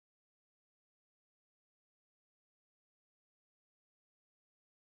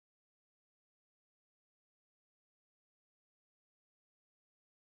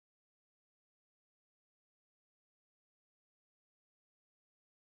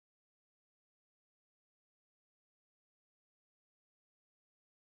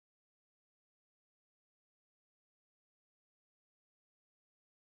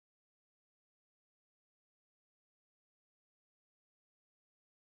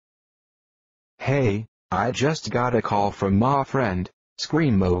Hey, I just got a call from my friend,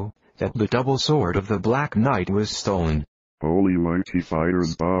 Screamo, that the double sword of the Black Knight was stolen. Holy monkey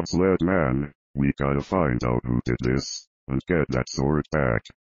fighters, Bob Sled Man, we gotta find out who did this, and get that sword back.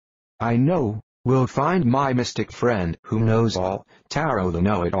 I know, we'll find my mystic friend who knows all, Taro the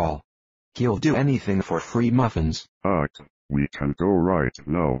know-it-all. He'll do anything for free muffins. We can go right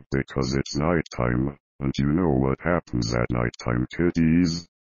now because it's nighttime, and you know what happens at nighttime, kiddies?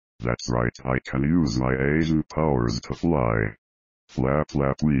 That's right, I can use my Asian powers to fly. Flap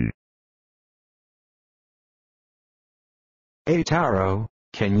flap wee. Hey Taro,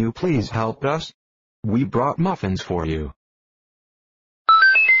 can you please help us? We brought muffins for you.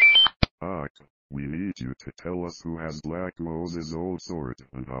 We need you to tell us who has Black Moses' old sword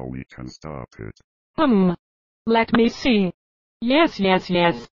and how we can stop it. Let me see. Yes.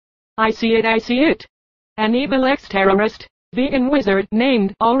 I see it. An evil ex-terrorist, vegan wizard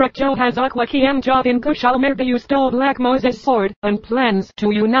named Ulrich has Job in Kushalmirdu stole Black Moses' sword and plans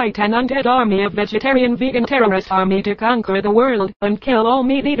to unite an undead army of vegetarian vegan terrorist army to conquer the world and kill all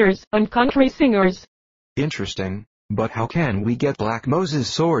meat eaters and country singers. Interesting, but how can we get Black Moses'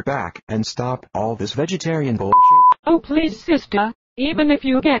 sword back and stop all this vegetarian bullshit? Oh please sister, even if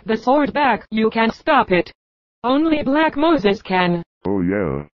you get the sword back you can't stop it. Only Black Moses can. Oh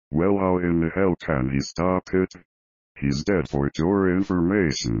yeah, well how in the hell can he stop it? He's dead for your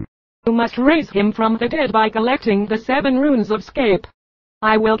information. You must raise him from the dead by collecting the 7 runes of escape.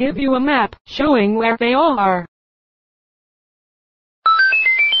 I will give you a map showing where they all are.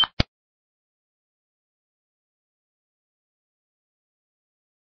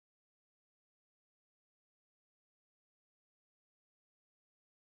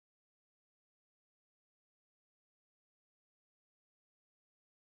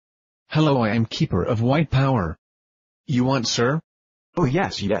 Hello, I am Keeper of White Power. You want, sir? Oh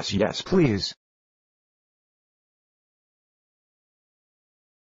yes, please.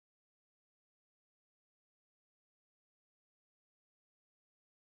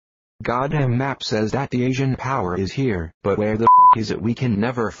 Goddamn map says that the Asian power is here, but where the f is it? We can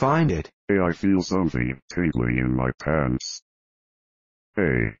never find it. Hey, I feel something tingling in my pants.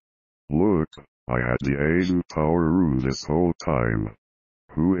 Hey, look, I had the Asian power rune this whole time.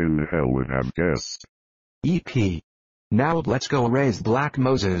 Who in the hell would have guessed? EP. Now let's go raise Black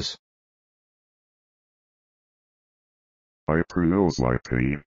Moses. Sliperno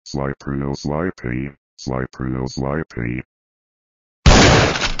slipey.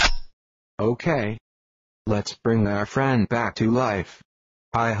 Okay. Let's bring our friend back to life.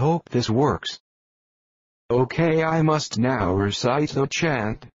 I hope this works. Okay, I must now recite the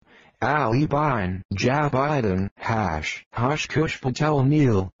chant. Ali Bine, Jabiden, Hush Kush Patel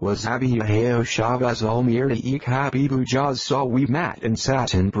Neil, Wasabi Yaheo Shavaz Almir Eek Habibu Jaz Saw we Mat and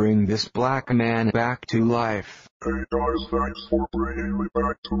Satin bring this black man back to life. Hey guys, thanks for bringing me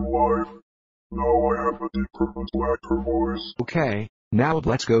back to life. Now I have a deeper and blacker voice. Okay, now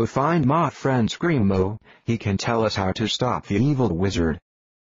let's go find my friend Screamo. He can tell us how to stop the evil wizard.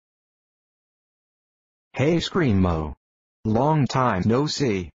 Hey Screamo. Long time no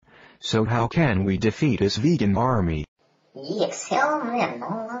see. So how can we defeat this vegan army? Yes, hell man,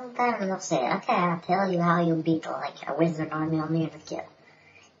 long time no see. Okay, I'll tell you how you beat a wizard army on the kid.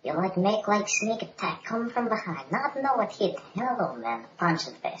 You make sneak attack, come from behind, not know what hit. Hello man, punch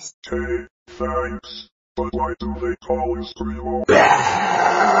in the face. Hey, thanks. But why do they call you Screamo?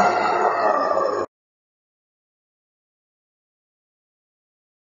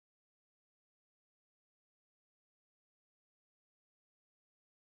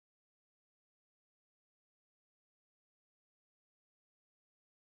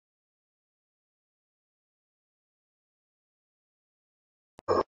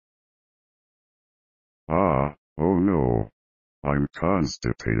 Oh no. I'm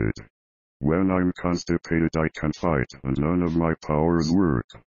constipated. When I'm constipated I can fight and none of my powers work.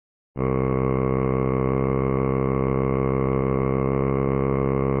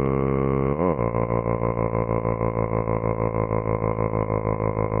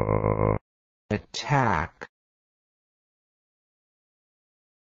 Attack.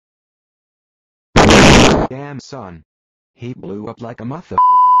 Damn son. He blew up like a motherfucker.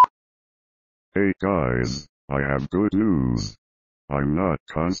 Hey guys, I have good news. I'm not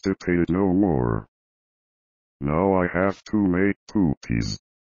constipated no more. Now I have to make poopies.